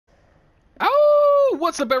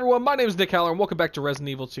What's up, everyone? My name is Nick Howler, and welcome back to Resident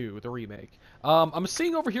Evil 2, the remake. I'm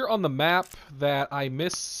seeing over here on the map that I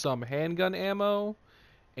missed some handgun ammo,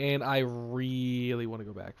 and I really want to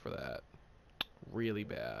go back for that. Really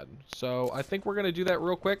bad. So I think we're going to do that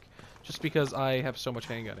real quick, just because I have so much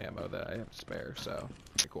handgun ammo that I have to spare, so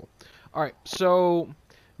pretty cool. Alright, so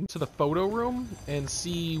into the photo room and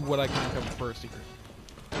see what I can uncover for a secret.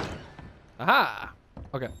 Aha!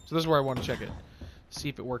 Okay, so this is where I want to check it. See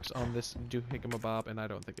if it works on this doohickamabob, and I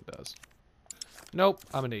don't think it does. Nope,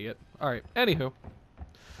 I'm an idiot. Alright, anywho.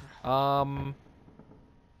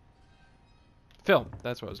 Film.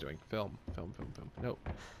 That's what I was doing. Film. Nope.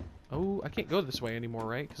 Oh, I can't go this way anymore,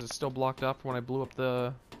 right? Because it's still blocked off when I blew up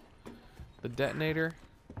the detonator.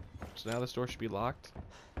 So now this door should be locked.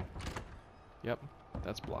 Yep,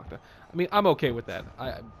 that's blocked off. I mean, I'm okay with that.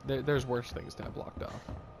 There's worse things to have blocked off.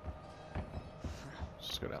 Let's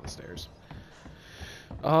just go down the stairs.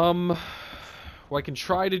 What I can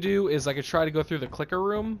try to do is I could try to go through the clicker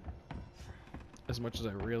room, as much as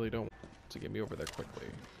I really don't want to get me over there quickly.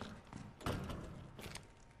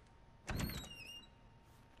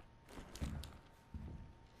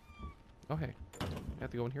 Oh hey, I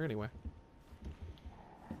have to go in here anyway.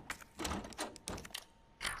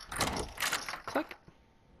 Click.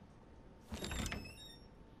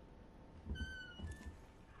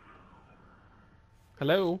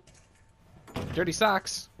 Hello? Dirty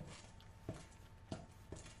socks.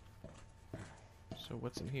 So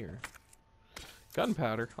what's in here?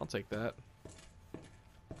 Gunpowder. I'll take that.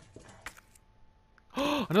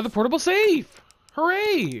 Another portable safe!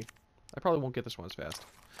 Hooray! I probably won't get this one as fast.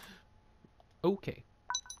 Okay.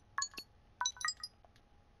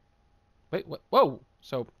 Wait, what? Whoa!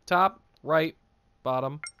 So, top, right,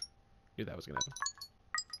 bottom. Knew that was gonna happen.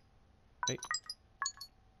 Wait.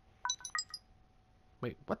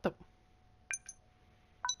 Wait, what the?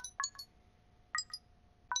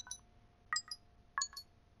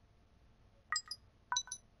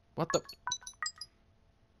 What the?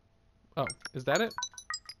 Oh, is that it?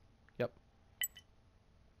 Yep.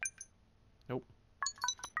 Nope.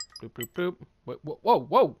 Bloop, bloop, bloop. Wait, whoa,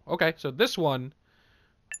 whoa. Okay, so this one.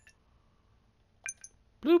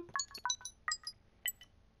 Bloop.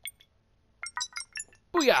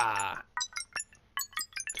 Booyah!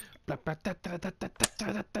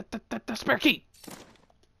 Spare key!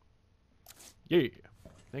 Yeah.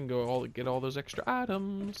 Then get all those extra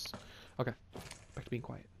items. Okay. Back to being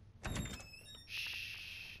quiet.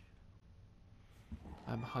 Shh.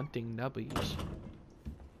 I'm hunting nubbies.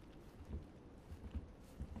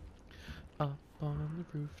 Up on the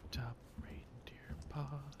rooftop, reindeer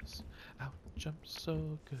paws. Out jumps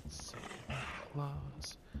so good Santa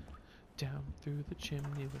Claus. Down through the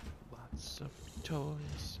chimney with lots of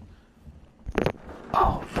toys.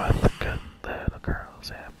 All for the good little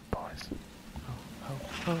girls and boys. Ho, ho,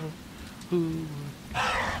 ho. Ooh. Ho,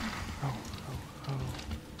 ho, ho.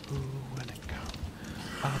 Ooh, when it come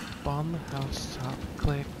up on the house top.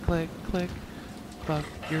 Click, click, click. Fuck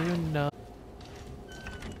your nut.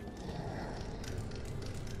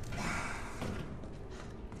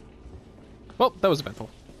 Well, that was eventful.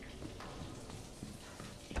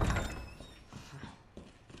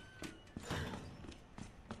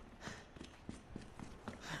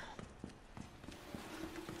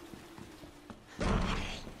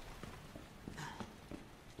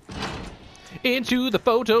 Into the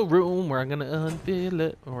photo room where I'm gonna unveil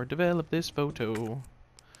it or develop this photo.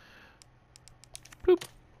 Bloop,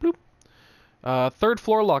 bloop. Third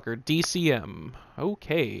floor locker, DCM.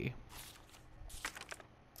 Okay.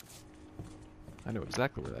 I know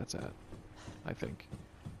exactly where that's at, I think.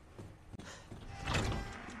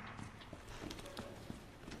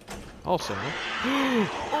 Also...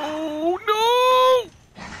 Oh no!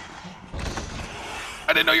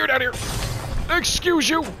 I didn't know you were down here! Excuse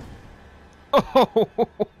you! Oh,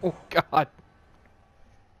 God.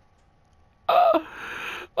 Oh,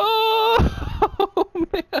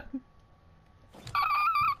 man.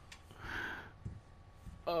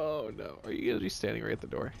 Oh, no. Are you going to be standing right at the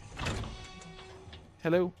door?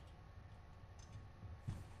 Hello?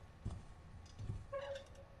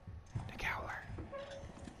 Nick Howler.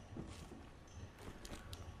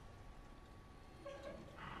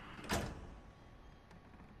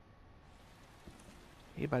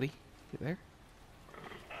 Hey, buddy. You there?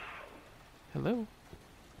 Hello?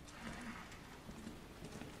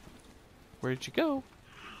 Where did you go?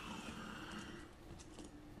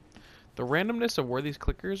 The randomness of where these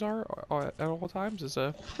clickers are at all times is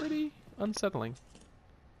pretty unsettling.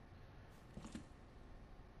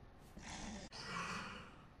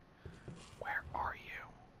 Where are you?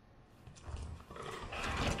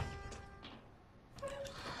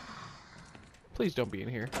 Please don't be in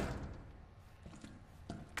here.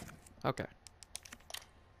 Okay.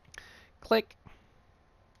 Click.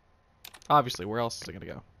 Obviously, where else is it gonna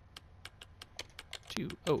go?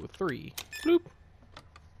 203. Bloop.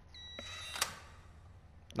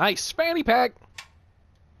 Nice fanny pack.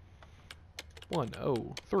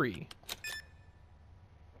 103.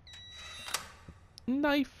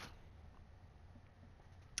 Knife.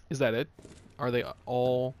 Is that it? Are they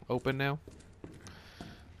all open now?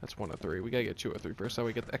 That's 103. We gotta get 203 first, so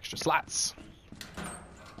we get the extra slots.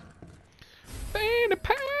 Fanny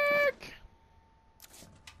pack.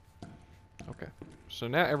 Okay, so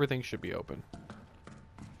now everything should be open.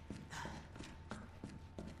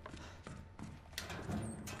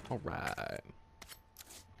 All right.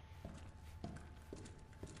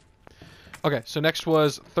 Okay, so next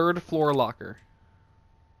was third floor locker.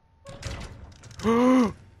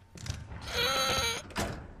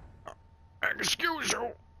 Excuse you.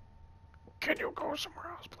 Can you go somewhere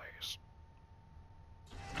else, please?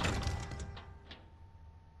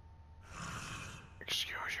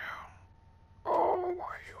 Excuse you. Oh, why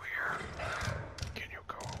are you here? Can you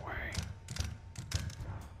go away?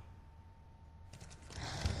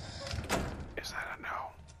 Is that a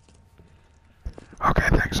no? Okay,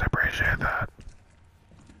 thanks. I appreciate that.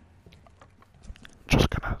 Just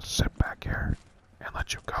gonna sit back here and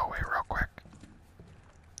let you go away real quick.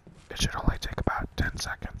 It should only take about 10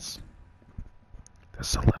 seconds.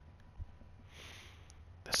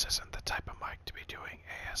 This isn't the type of mic to be doing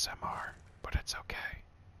ASMR, but it's okay.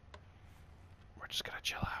 We're just gonna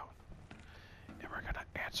chill out, and we're gonna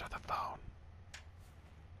answer the phone.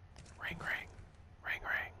 Ring, ring, ring,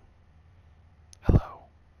 ring. Hello.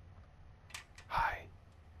 Hi.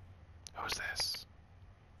 Who's this?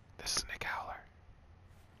 This is Nick Howler.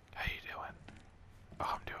 How you doing?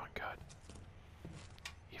 Oh, I'm doing good.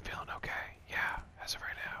 You feeling okay? Yeah, as of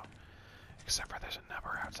right now. Except for there's a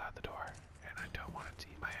number outside the door, and I don't want it to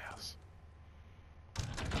eat my ass.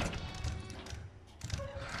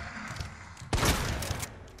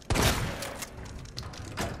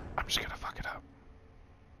 I'm just gonna fuck it up.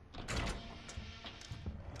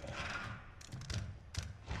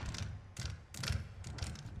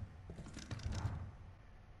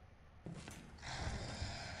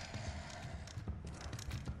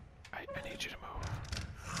 I need you to move.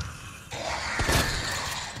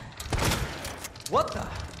 What the?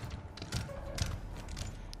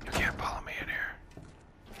 You can't follow me in here.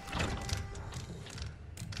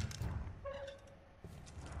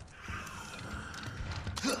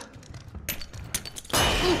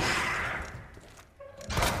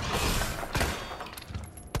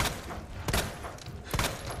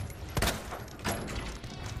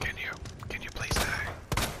 Can you please die?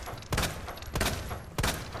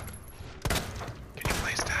 Can you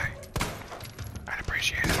please die? I'd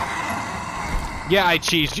appreciate it. Yeah, I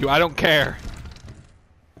cheesed you. I don't care.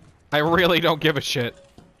 I really don't give a shit.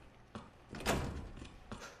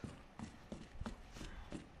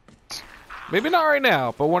 Maybe not right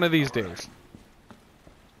now, but one of these days.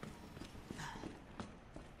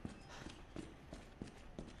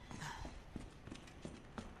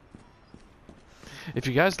 If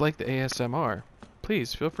you guys like the ASMR,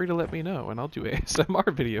 please feel free to let me know, and I'll do ASMR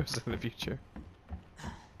videos in the future.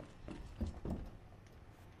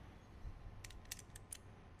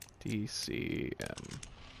 DCM.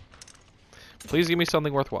 Please give me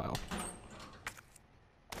something worthwhile.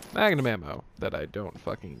 Magnum ammo that I don't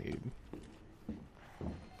fucking need.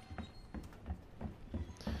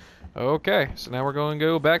 Okay, so now we're going to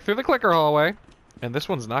go back through the clicker hallway, and this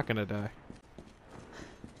one's not going to die.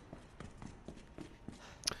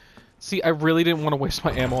 See, I really didn't want to waste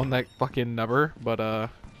my ammo on that fucking nubber, but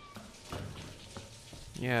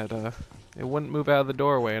yeah, it wouldn't move out of the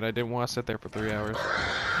doorway, and I didn't want to sit there for 3 hours.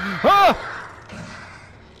 Ah!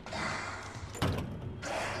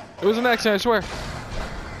 It was an accident, I swear.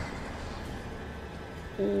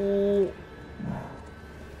 Ooh.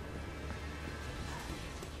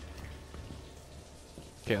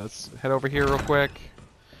 Okay, let's head over here real quick.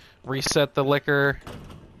 Reset the liquor,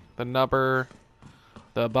 the nubber,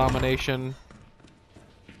 the abomination.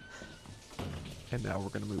 And now we're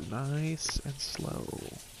gonna move nice and slow.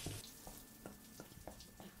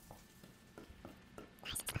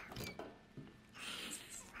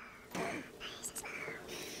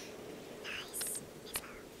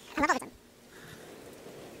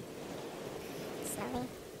 Slowly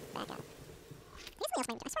back up. I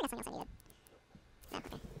swear that's something else I needed. Oh,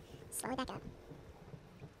 okay. Slowly back up.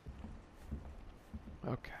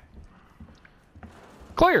 Okay.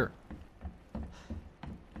 Clear!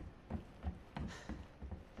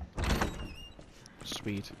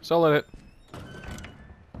 Sweet. So let it.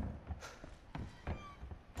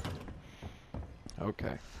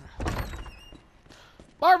 Okay.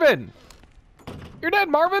 Marvin! You're dead,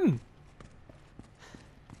 Marvin!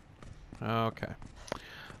 Okay.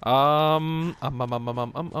 Are the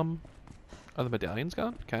medallions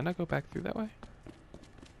gone? Can I go back through that way?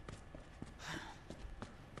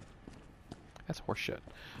 That's horseshit.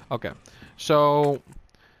 Okay. So...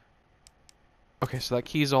 Okay, so that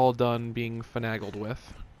key's all done being finagled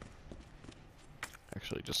with.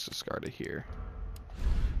 Actually, just discard it here.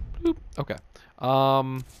 Boop. Okay. I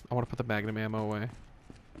want to put the magnum ammo away.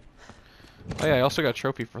 Oh yeah, I also got a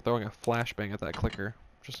trophy for throwing a flashbang at that clicker,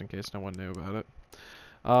 just in case no one knew about it.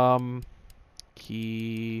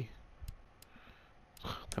 Key.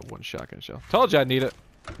 That one shotgun shell. Told you I'd need it.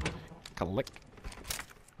 Click.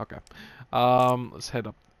 Okay. Let's hit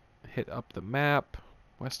up the map.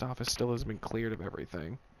 West office still hasn't been cleared of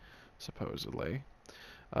everything, supposedly.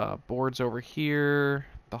 Boards over here.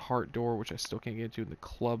 The heart door, which I still can't get into. The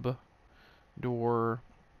club door.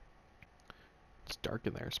 It's dark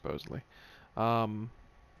in there, supposedly. No,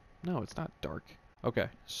 it's not dark. Okay,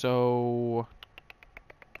 so...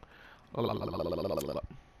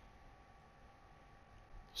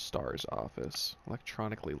 Star's office.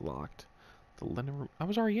 Electronically locked. The linen room. I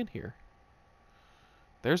was already in here.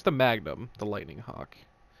 There's the Magnum, the Lightning Hawk.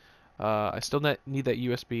 I still need that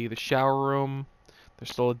USB. The shower room.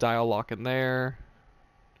 There's still a dial lock in there.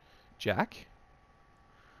 Jack?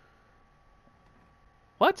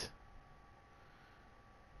 What?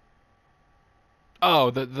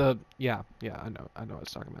 Oh, yeah, I know what I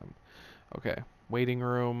was talking about. Okay, waiting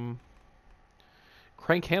room.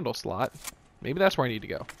 Crank handle slot. Maybe that's where I need to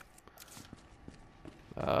go.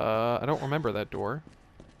 I don't remember that door.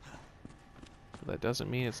 That doesn't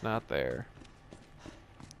mean it's not there.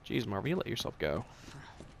 Jeez, Marvin, you let yourself go.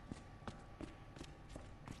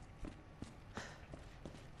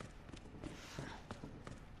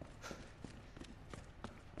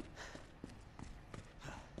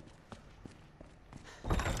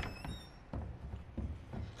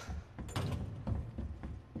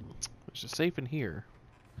 There's a safe in here.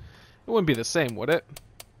 It wouldn't be the same, would it?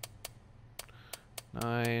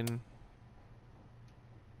 9,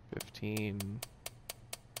 15,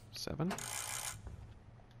 7.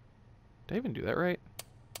 Did I even do that right?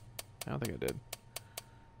 I don't think I did.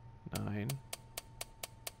 9,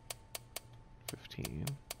 15,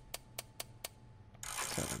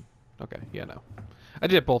 7. Okay, yeah, no. I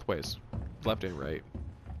did it both ways. Left and right.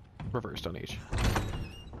 Reversed on each.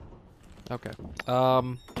 Okay.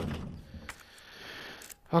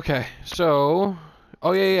 Okay, so...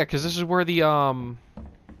 Oh, yeah, because this is where the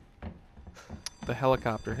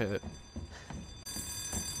helicopter hit.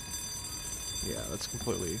 Yeah, that's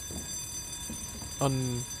completely...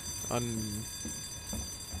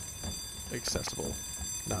 accessible.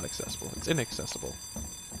 Not accessible. It's inaccessible.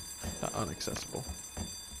 Not unaccessible.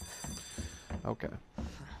 Okay.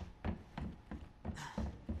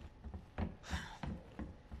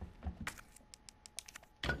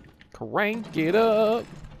 Crank it up!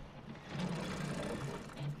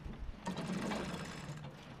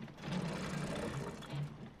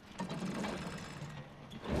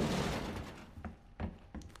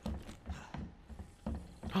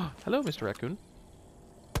 Hello, Mr. Raccoon.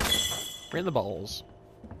 Ran the balls.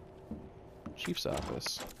 Chief's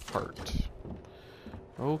office. Heart.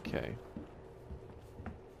 Okay.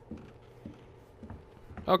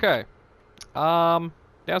 Okay.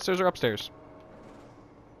 Downstairs or upstairs?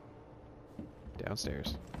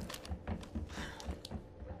 Downstairs.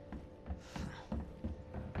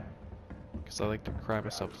 Because I like to cry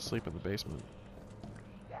myself to sleep in the basement.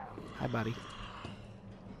 Hi, buddy.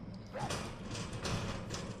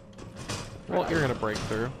 Well, you're gonna break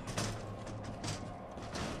through.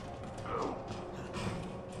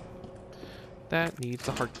 That needs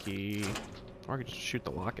the heart key. Or I could just shoot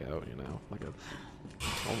the lock out, you know, like a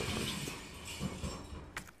normal person.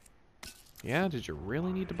 Yeah, did you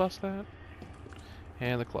really need to bust that?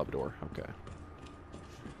 And the club door, okay.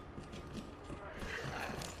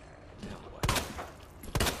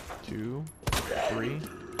 Two, 3,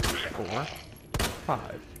 4,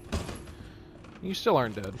 5. You still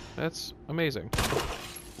aren't dead. That's amazing.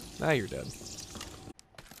 Now you're dead.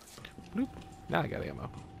 Bloop. Now I got ammo.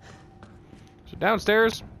 So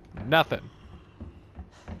downstairs, nothing.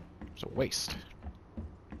 It's a waste.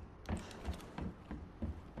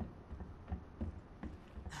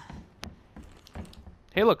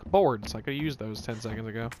 Hey look, boards. I could have used those 10 seconds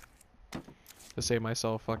ago. To save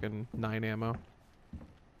myself fucking 9 ammo.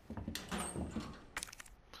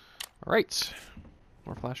 Alright.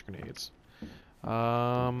 More flash grenades.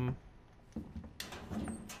 Handgun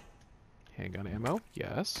ammo,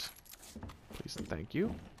 yes. Please and thank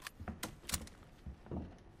you.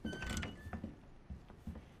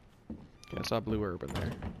 Saw blue herb in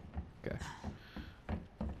there. Okay.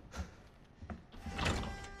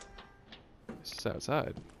 This is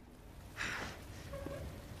outside.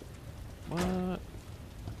 What?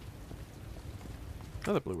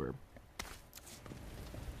 Another blue herb.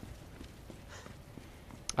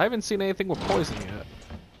 I haven't seen anything with poison yet.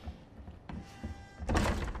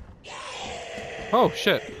 Oh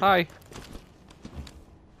shit! Hi.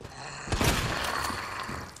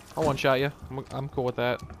 I'll one-shot you. I'm cool with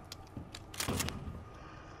that.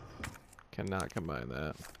 Cannot combine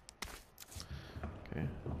that. Okay.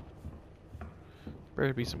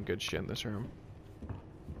 Better be some good shit in this room.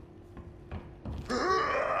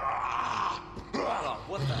 Oh,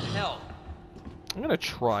 what the hell? I'm gonna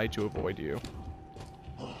try to avoid you.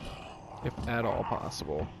 If at all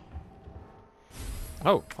possible.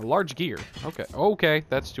 Oh, a large gear. Okay. Okay,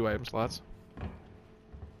 that's 2 item slots.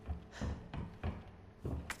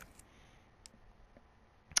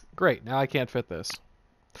 Great, now I can't fit this.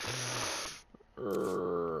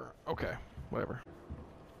 Okay, whatever.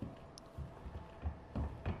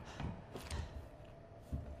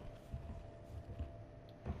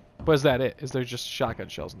 But is that it? Is there just shotgun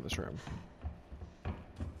shells in this room?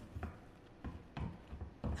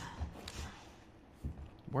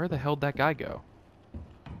 Where the hell'd that guy go?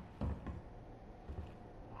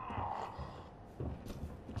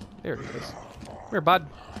 There he is. Come here, bud.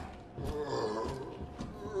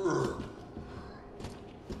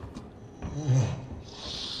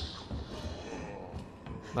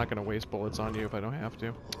 Not gonna waste bullets on you if I don't have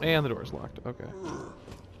to. And the door's locked. Okay.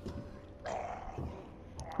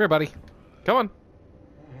 Come here, buddy. Come on.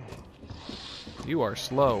 You are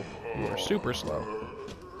slow. You are super slow.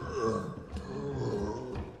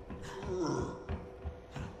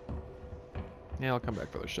 Yeah, I'll come back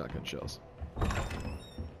for those shotgun shells.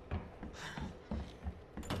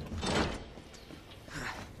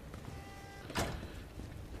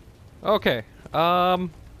 Okay.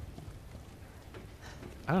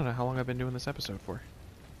 I don't know how long I've been doing this episode for.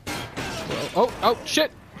 Oh,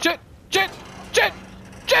 shit! Shit! Shit! Shit!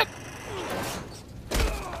 Shit!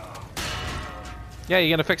 Yeah, you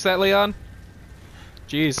gonna fix that, Leon?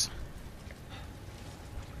 Jeez.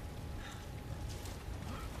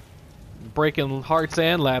 Breaking hearts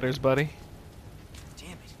and ladders, buddy.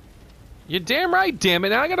 Damn it. You're damn right, damn it.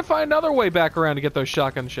 Now I gotta find another way back around to get those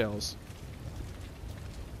shotgun shells.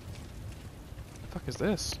 What the fuck is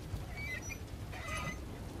this?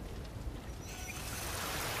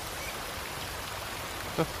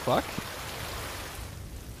 What the fuck?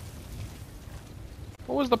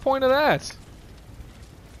 What was the point of that?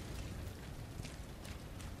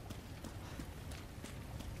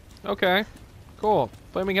 Okay. Cool.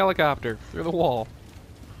 Flaming helicopter through the wall.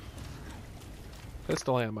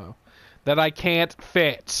 Pistol ammo. That I can't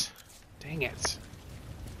fit. Dang it. Is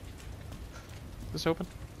this open?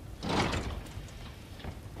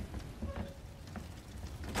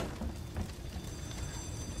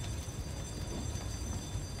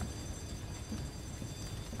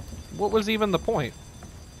 What was even the point?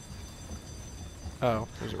 Oh,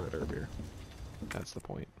 there's a red herb here. That's the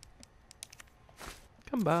point.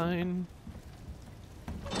 Combine.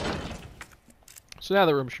 So now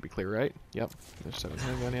the room should be clear, right? Yep. There's 7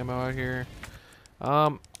 handgun ammo out here.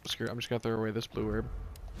 Screw it. I'm just gonna throw away this blue herb.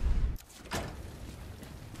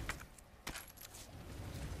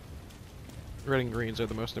 Red and greens are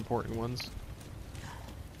the most important ones.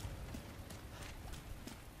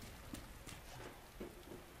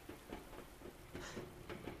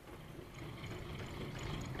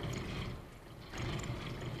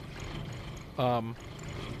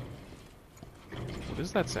 What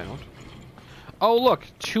is that sound? Oh, look!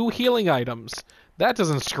 2 healing items! That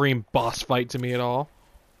doesn't scream boss fight to me at all.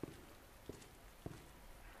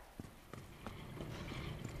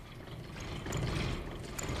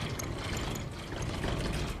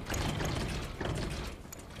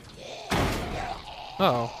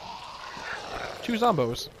 Uh-oh. 2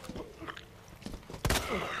 zombos.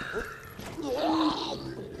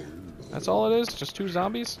 That's all it is? Just 2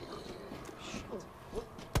 zombies?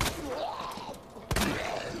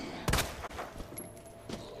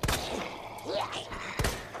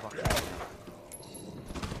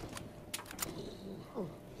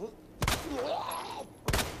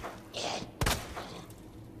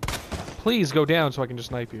 Please go down so I can just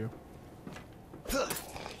snipe you.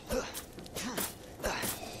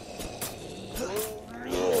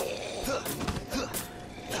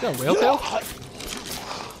 Got a whale tail?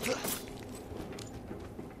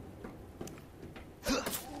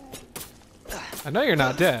 I know you're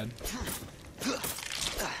not dead. Do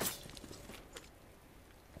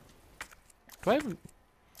I have...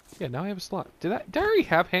 Yeah, now I have a slot. Did I already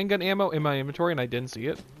have handgun ammo in my inventory and I didn't see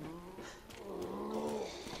it?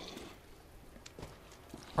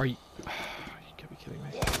 Are you... You gotta be kidding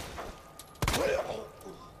me.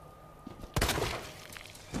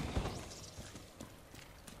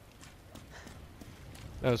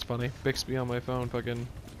 That was funny. Bixby on my phone fucking...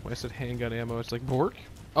 When I said handgun ammo, it's like, Bork?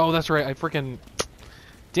 Oh, that's right. I freaking...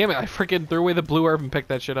 Damn it, I freaking threw away the blue herb and picked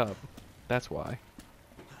that shit up. That's why.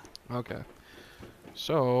 Okay.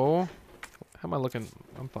 So... How am I looking?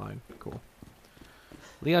 I'm fine. Cool.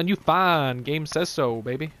 Leon, you fine. Game says so,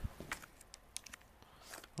 baby.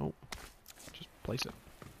 Oh. Just place it.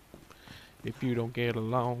 If you don't get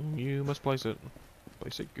along, you must place it.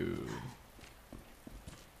 Place it good.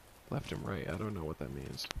 Left and right. I don't know what that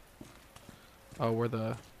means. Oh, where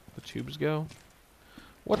the tubes go?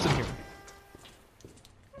 What's in here?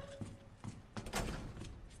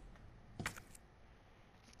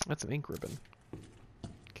 That's an ink ribbon.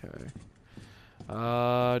 Okay.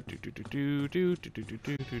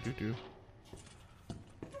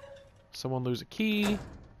 Someone lose a key.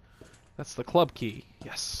 That's the club key.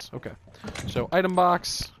 Yes. Okay. So item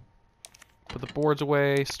box. Put the boards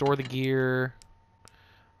away. Store the gear.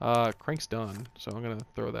 Crank's done, so I'm gonna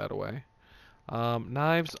throw that away.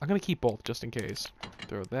 Knives. I'm gonna keep both just in case.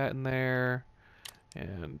 Throw that in there,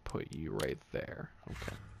 and put you right there.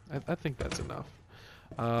 Okay. I think that's enough.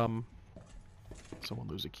 Someone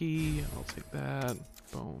lose a key. I'll take that.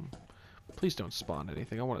 Boom. Please don't spawn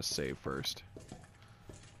anything. I want to save first.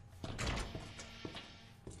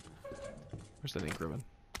 Where's that ink ribbon?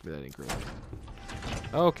 Give me that ink ribbon.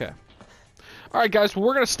 Okay. Alright guys, well,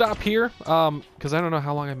 we're going to stop here. Because I don't know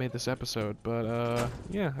how long I made this episode. But,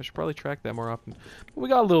 yeah, I should probably track that more often. But we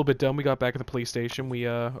got a little bit done. We got back at the police station. We,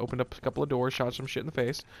 opened up a couple of doors, shot some shit in the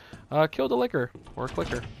face. Killed a licker. Or a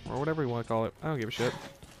clicker. Or whatever you want to call it. I don't give a shit.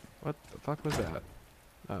 What the fuck was that?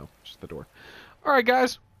 Oh, just the door. Alright,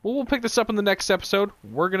 guys. Well, we'll pick this up in the next episode.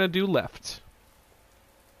 We're going to do left.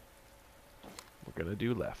 We're going to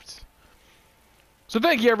do left. So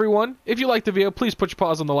thank you, everyone. If you liked the video, please put your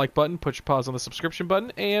paws on the like button, put your paws on the subscription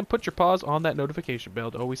button, and put your paws on that notification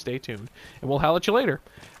bell to always stay tuned. And we'll holler at you later.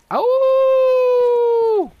 Ow!